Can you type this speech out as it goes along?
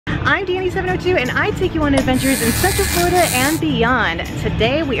I'm Dani702 and I take you on adventures in Central Florida and beyond.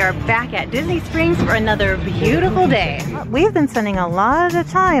 Today we are back at Disney Springs for another beautiful day. We've been spending a lot of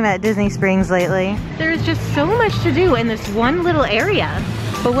time at Disney Springs lately. There's just so much to do in this one little area.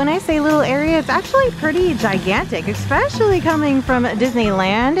 But when I say little area, it's actually pretty gigantic, especially coming from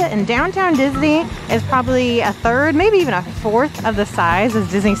Disneyland. And downtown Disney is probably a third, maybe even a fourth of the size as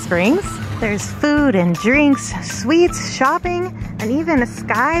Disney Springs. There's food and drinks, sweets, shopping, and even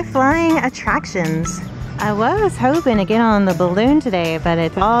sky-flying attractions. I was hoping to get on the balloon today, but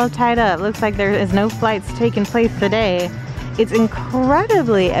it's all tied up. Looks like there is no flights taking place today. It's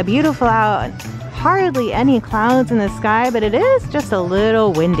incredibly beautiful out. Hardly any clouds in the sky, but it is just a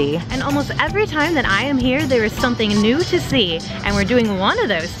little windy. And almost every time that I am here, there is something new to see, and we're doing one of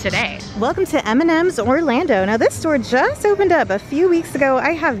those today. Welcome to M&ms Orlando. Now this store just opened up a few weeks ago.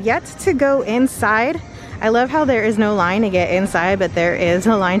 I have yet to go inside. I love how there is no line to get inside, but there is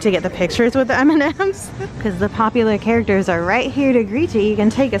a line to get the pictures with the M&ms. Because the popular characters are right here to greet you. You can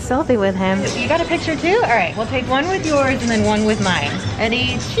take a selfie with him. You got a picture too? All right, we'll take one with yours and then one with mine.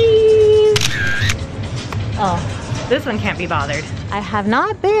 Ready? Cheese! Oh, this one can't be bothered. I have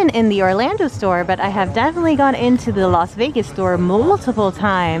not been in the Orlando store, but I have definitely gone into the Las Vegas store multiple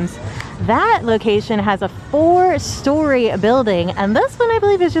times. That location has a 4-story building, and this one I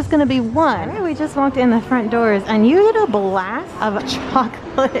believe is just gonna be one. Right, we just walked in the front doors and you get a blast of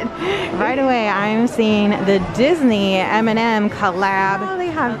chocolate. Right away I'm seeing the Disney M&m collab. Oh, they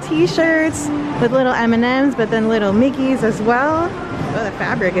have t-shirts with little M&ms, but then little Mickeys as well. Oh, the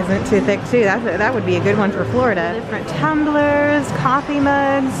fabric isn't too thick too. That would be a good one for Florida. Different tumblers, coffee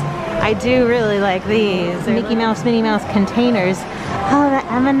mugs. I do really like these. Mickey Mouse, Minnie Mouse containers. Oh,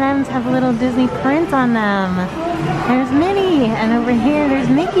 the M&ms have a little Disney print on them. There's Minnie, and over here there's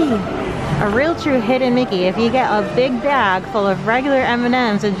Mickey. A real true hidden Mickey. If you get a big bag full of regular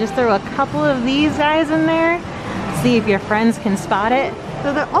M&ms and just throw a couple of these guys in there, see if your friends can spot it.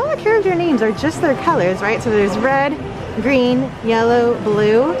 So all the character names are just their colors, right? So there's red, green, yellow,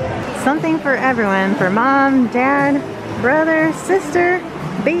 blue. Something for everyone, for mom, dad, brother, sister,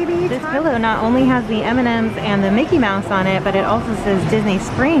 baby. This pillow not only has the M&ms and the Mickey Mouse on it, but it also says Disney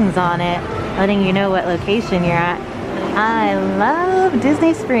Springs on it, letting you know what location you're at. I love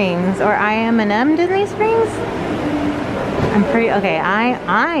Disney Springs, or I am Disney Springs? I'm pretty, okay,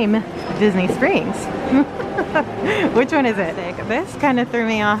 I'm Disney Springs. Which one is it? This kind of threw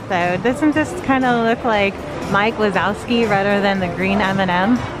me off though. This one just kind of looked like Mike Wazowski rather than the green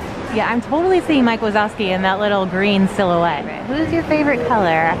M&m. Yeah, I'm totally seeing Mike Wazowski in that little green silhouette. Who's your favorite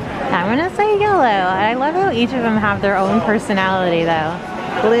color? I'm gonna say yellow. I love how each of them have their own personality though.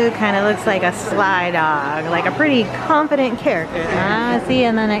 Blue kind of looks like a sly dog, like a pretty confident character. Ah, see,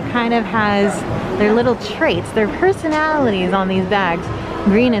 and then it kind of has their little traits, their personalities on these bags.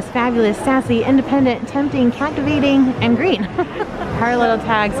 Green is fabulous, sassy, independent, tempting, captivating, and green. Her little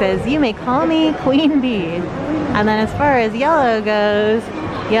tag says, "You may call me Queen Bee." And then as far as yellow goes,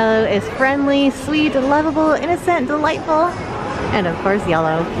 yellow is friendly, sweet, lovable, innocent, delightful, and of course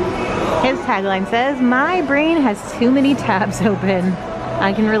yellow. His tagline says, "My brain has too many tabs open."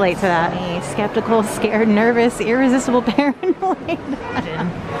 I can relate to that. Skeptical, scared, nervous, irresistible, paranoid.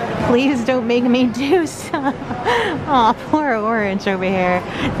 Please don't make me do so. Oh, poor Orange over here.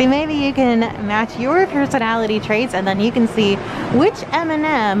 See, maybe you can match your personality traits and then you can see which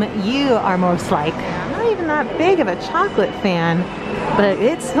M&m you are most like. I'm not even that big of a chocolate fan, but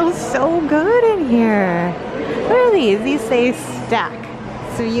it smells so good in here. What are these? These say stack.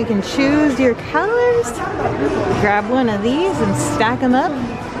 So you can choose your colors, grab one of these and stack them up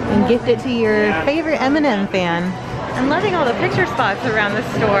and gift it to your favorite M&m fan. I'm loving all the picture spots around the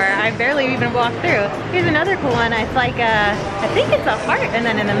store. I barely even walked through. Here's another cool one. It's like I think it's a heart, and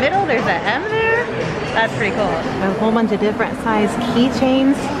then in the middle there's an M there. That's pretty cool. A whole bunch of different size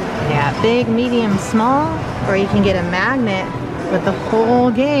keychains. Yeah, big, medium, small, or you can get a magnet with the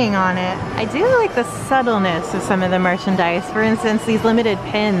whole gang on it. I do like the subtleness of some of the merchandise. For instance, these limited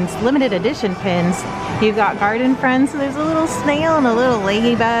pins, limited edition pins. You've got garden friends, so there's a little snail and a little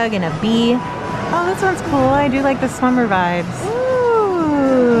ladybug and a bee. Oh, this one's cool. I do like the summer vibes.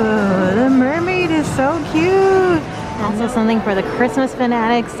 Ooh, the mermaid is so cute. Also something for the Christmas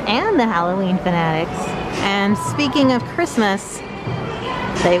fanatics and the Halloween fanatics. And speaking of Christmas,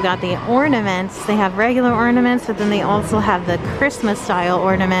 they've got the ornaments. They have regular ornaments, but then they also have the Christmas style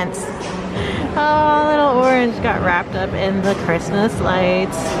ornaments. Oh, little Orange got wrapped up in the Christmas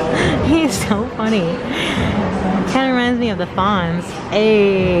lights. He's so funny. Kind of reminds me of the Fawns.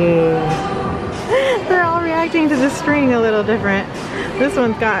 Hey. They're all reacting to the string a little different. This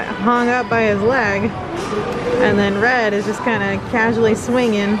one's got hung up by his leg. And then red is just kind of casually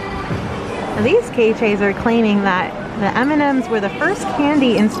swinging. These KHAs are claiming that the M&ms were the first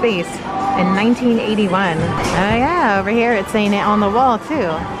candy in space in 1981. Oh yeah, over here it's saying it on the wall too.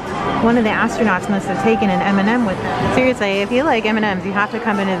 One of the astronauts must have taken an M&M with them. Seriously, if you like M&Ms, you have to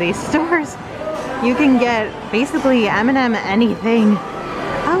come into these stores. You can get basically M&M anything.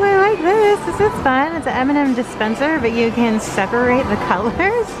 Oh, I like this. This is fun. It's an M&M dispenser, but you can separate the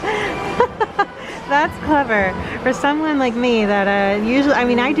colors. That's clever. For someone like me that usually, I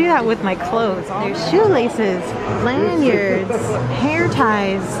mean, I do that with my clothes. There's shoelaces, lanyards, hair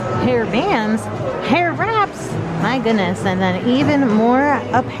ties, hair bands, hair wraps. My goodness, and then even more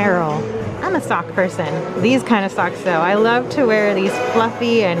apparel. I'm a sock person. These kind of socks though. I love to wear these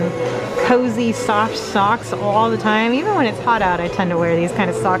fluffy and cozy soft socks all the time. Even when it's hot out, I tend to wear these kind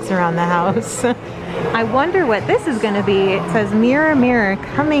of socks around the house. I wonder what this is going to be. It says mirror mirror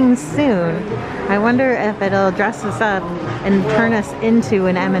coming soon. I wonder if it'll dress us up and turn us into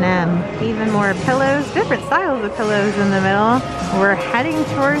an M&M. Even more pillows, different styles of pillows in the middle. We're heading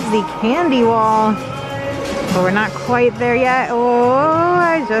towards the candy wall. But we're not quite there yet. Oh,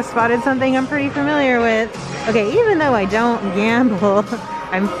 I just spotted something I'm pretty familiar with. Okay, even though I don't gamble,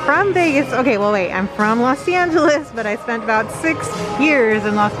 I'm from Vegas. Okay, well wait, I'm from Los Angeles, but I spent about 6 years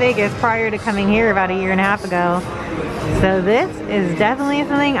in Las Vegas prior to coming here about 1.5 years ago. So this is definitely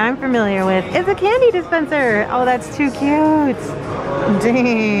something I'm familiar with. It's a candy dispenser. Oh, that's too cute.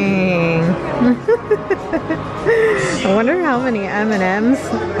 Dang. I wonder how many M&Ms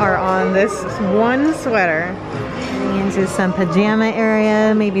are on this one sweater. Into some pajama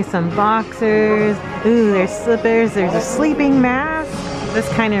area, maybe some boxers. Ooh, there's slippers, there's a sleeping mask. This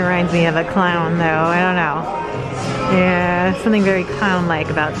kind of reminds me of a clown though, I don't know. Yeah, something very clown-like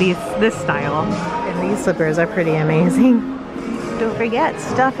about this style. And these slippers are pretty amazing. Don't forget,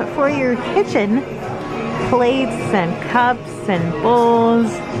 stuff for your kitchen. Plates and cups and bowls,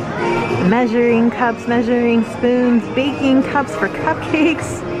 measuring cups, measuring spoons, baking cups for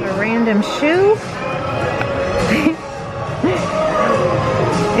cupcakes, a random shoe.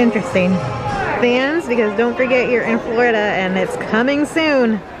 Interesting. Fans, because don't forget you're in Florida and it's coming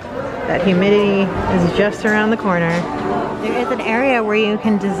soon. That humidity is just around the corner. There is an area where you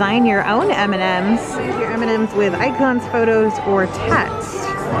can design your own M&Ms. Your M&Ms with icons, photos, or text.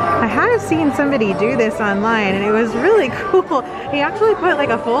 I have seen somebody do this online and it was really cool. He actually put like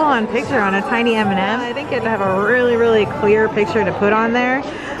a full-on picture on a tiny M&M. I think it'd have a really, really clear picture to put on there.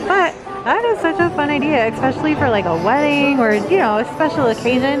 But that is such a fun idea, especially for like a wedding or, you know, a special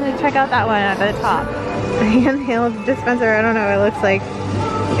occasion. Check out that one at the top. The handheld dispenser, I don't know, it looks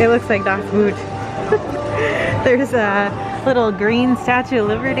like Doc's boot. There's a little green Statue of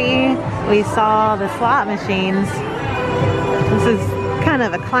Liberty. We saw the slot machines. This is kind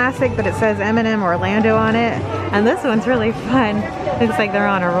of a classic, but it says M&M Orlando on it. And this one's really fun. Looks like they're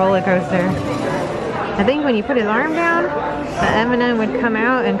on a roller coaster. I think when you put his arm down, the M&M would come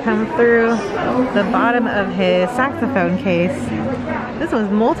out and come through the bottom of his saxophone case. This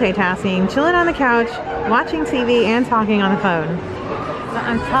one's multitasking, chilling on the couch, watching TV, and talking on the phone.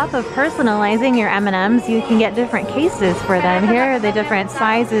 On top of personalizing your M&Ms, you can get different cases for them. Here are the different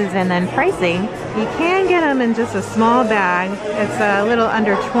sizes and then pricing. You can get them in just a small bag. It's a little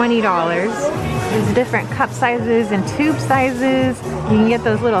under $20. There's different cup sizes and tube sizes. You can get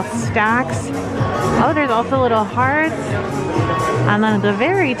those little stacks. Oh, there's also little hearts. And on the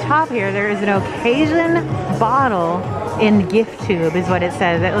very top here, there is an occasion bottle in gift tube is what it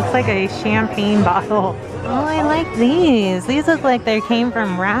says. It looks like a champagne bottle. Oh, I like these. These look like they came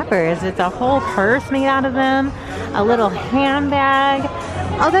from wrappers. It's a whole purse made out of them. A little handbag.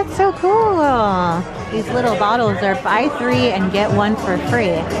 Oh, that's so cool. These little bottles are buy 3 and get 1 for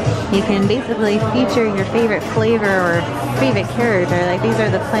free. You can basically feature your favorite flavor or favorite character. Like these are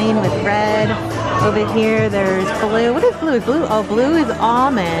the plain with red. Over here, there's blue. What is blue? Blue? Oh, blue is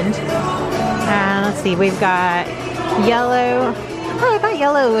almond. Let's see. We've got yellow. Oh, I thought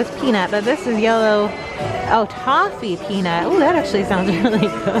yellow was peanut, but this is yellow. Oh, toffee peanut. Oh, that actually sounds really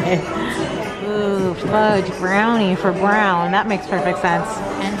good. Ooh, fudge brownie for brown. That makes perfect sense.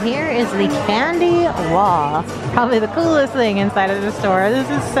 And here is the candy wall. Probably the coolest thing inside of the store. This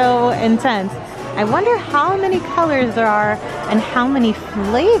is so intense. I wonder how many colors there are and how many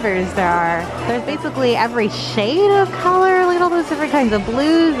flavors there are. There's basically every shade of color, like all those different kinds of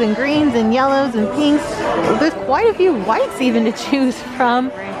blues and greens and yellows and pinks. There's quite a few whites even to choose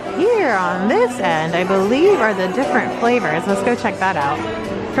from. Here on this end, I believe, are the different flavors. Let's go check that out.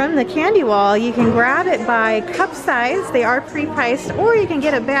 From the candy wall, you can grab it by cup size. They are pre-priced, or you can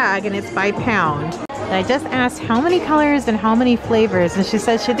get a bag and it's by pound. I just asked how many colors and how many flavors, and she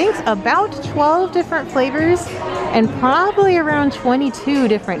said she thinks about 12 different flavors and probably around 22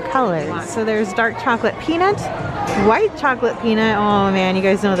 different colors. So there's dark chocolate peanut, white chocolate peanut. Oh man, you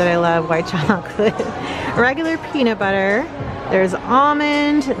guys know that I love white chocolate. Regular peanut butter. There's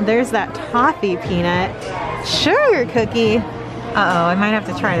almond. There's that toffee peanut. Sugar cookie. Uh-oh, I might have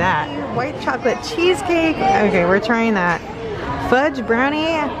to try that. White chocolate cheesecake. Okay, we're trying that. Fudge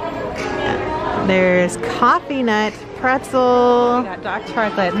brownie. There's coffee nut pretzel. We got dark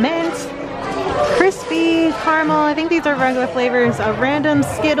chocolate mint. Crispy caramel. I think these are regular flavors. Random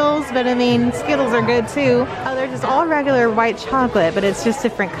Skittles, but I mean, Skittles are good too. Oh, they're just all regular white chocolate, but it's just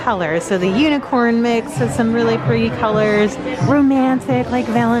different colors. So the unicorn mix has some really pretty colors. Romantic, like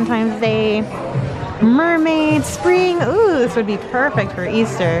Valentine's Day. Mermaid, spring. Ooh, this would be perfect for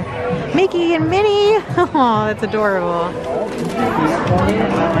Easter. Mickey and Minnie. Oh, that's adorable.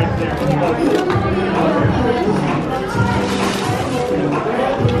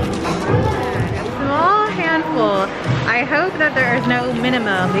 Small handful. I hope that there is no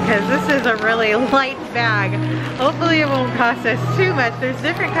minimum because this is a really light bag. Hopefully it won't cost us too much. There's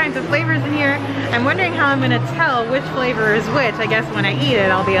different kinds of flavors in here. I'm wondering how I'm gonna tell which flavor is which. I guess when I eat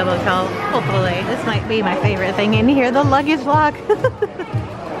it, I'll be able to tell, hopefully. This might be my favorite thing in here, the luggage lock.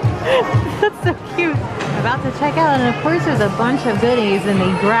 That's so cute. I'm about to check out, and of course there's a bunch of goodies in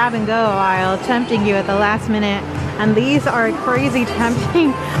the grab and go aisle, tempting you at the last minute. And these are crazy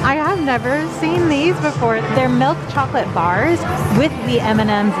tempting. I have never seen these before. They're milk chocolate bars with the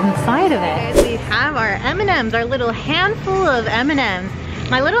M&ms inside of it. We have our M&ms, our little handful of M&ms.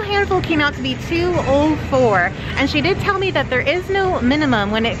 My little handful came out to be $2.04, and she did tell me that there is no minimum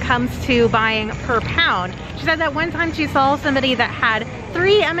when it comes to buying per pound. She said that one time she saw somebody that had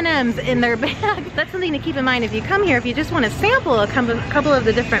 3 M&ms in their bag. That's something to keep in mind if you come here. If you just want to sample a couple of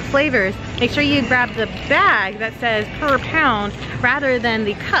the different flavors, make sure you grab the bag that says per pound rather than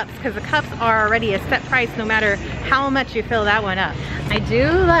the cups, because the cups are already a set price no matter how much you fill that one up. I do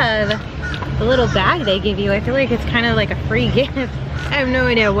love the little bag they give you. I feel like it's kind of like a free gift. I have no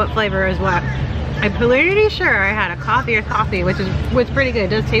idea what flavor is what. I'm pretty sure I had a coffee or toffee, which was pretty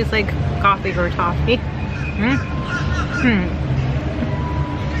good. It does taste like coffee or toffee.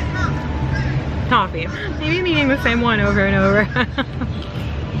 Toffee. Maybe I'm eating the same one over and over.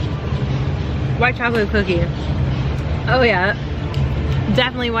 White chocolate cookie. Oh yeah.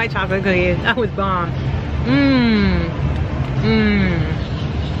 Definitely white chocolate cookie. That was bomb.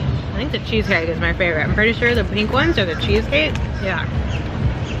 I think the cheesecake is my favorite. I'm pretty sure the pink ones are the cheesecake. Yeah.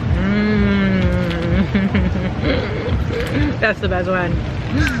 That's the best one.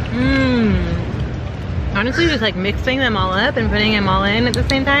 Honestly, just like mixing them all up and putting them all in at the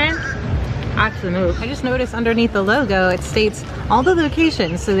same time, that's the move. I just noticed underneath the logo, it states all the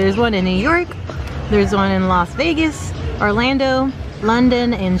locations. So there's one in New York, there's one in Las Vegas, Orlando,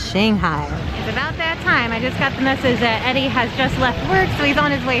 London, and Shanghai. It's about that time. I just got the message that Eddie has just left work, so he's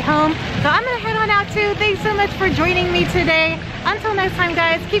on his way home. So I'm gonna head on out too. Thanks so much for joining me today. Until next time,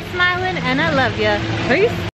 guys, keep smiling, and I love you. Peace.